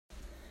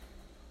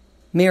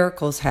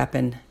Miracles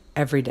happen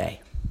every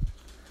day.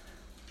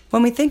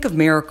 When we think of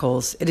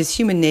miracles, it is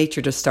human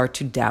nature to start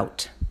to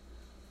doubt.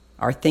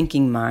 Our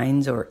thinking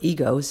minds or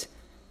egos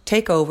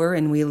take over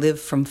and we live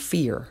from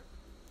fear.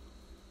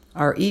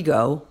 Our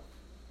ego,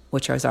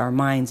 which is our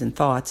minds and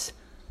thoughts,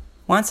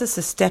 wants us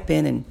to step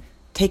in and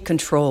take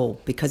control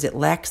because it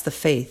lacks the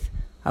faith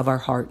of our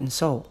heart and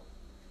soul.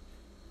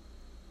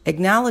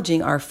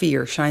 Acknowledging our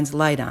fear shines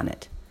light on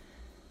it.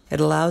 It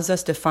allows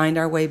us to find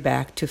our way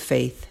back to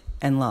faith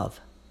and love.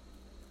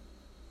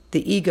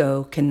 The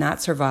ego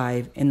cannot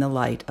survive in the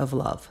light of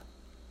love.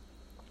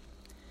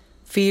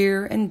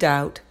 Fear and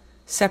doubt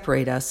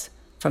separate us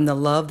from the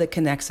love that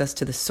connects us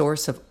to the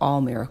source of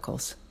all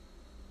miracles.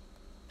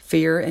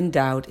 Fear and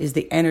doubt is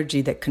the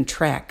energy that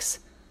contracts,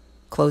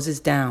 closes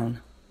down,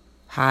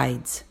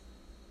 hides,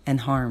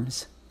 and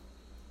harms.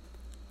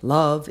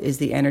 Love is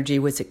the energy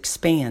which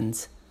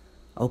expands,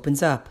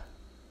 opens up,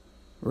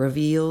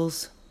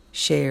 reveals,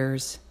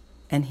 shares,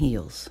 and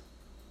heals.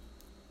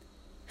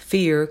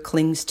 Fear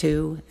clings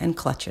to and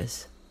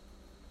clutches.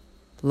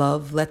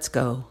 Love lets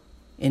go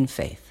in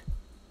faith.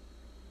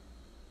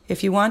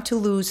 If you want to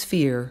lose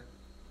fear,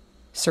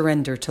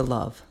 surrender to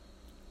love.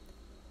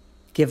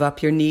 Give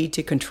up your need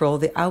to control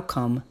the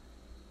outcome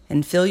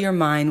and fill your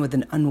mind with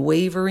an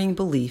unwavering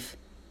belief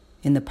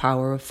in the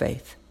power of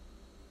faith.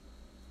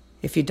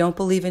 If you don't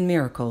believe in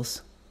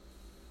miracles,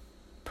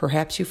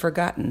 perhaps you've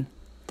forgotten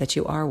that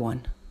you are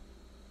one.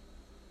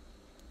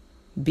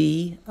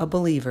 Be a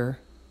believer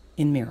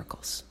in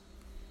miracles.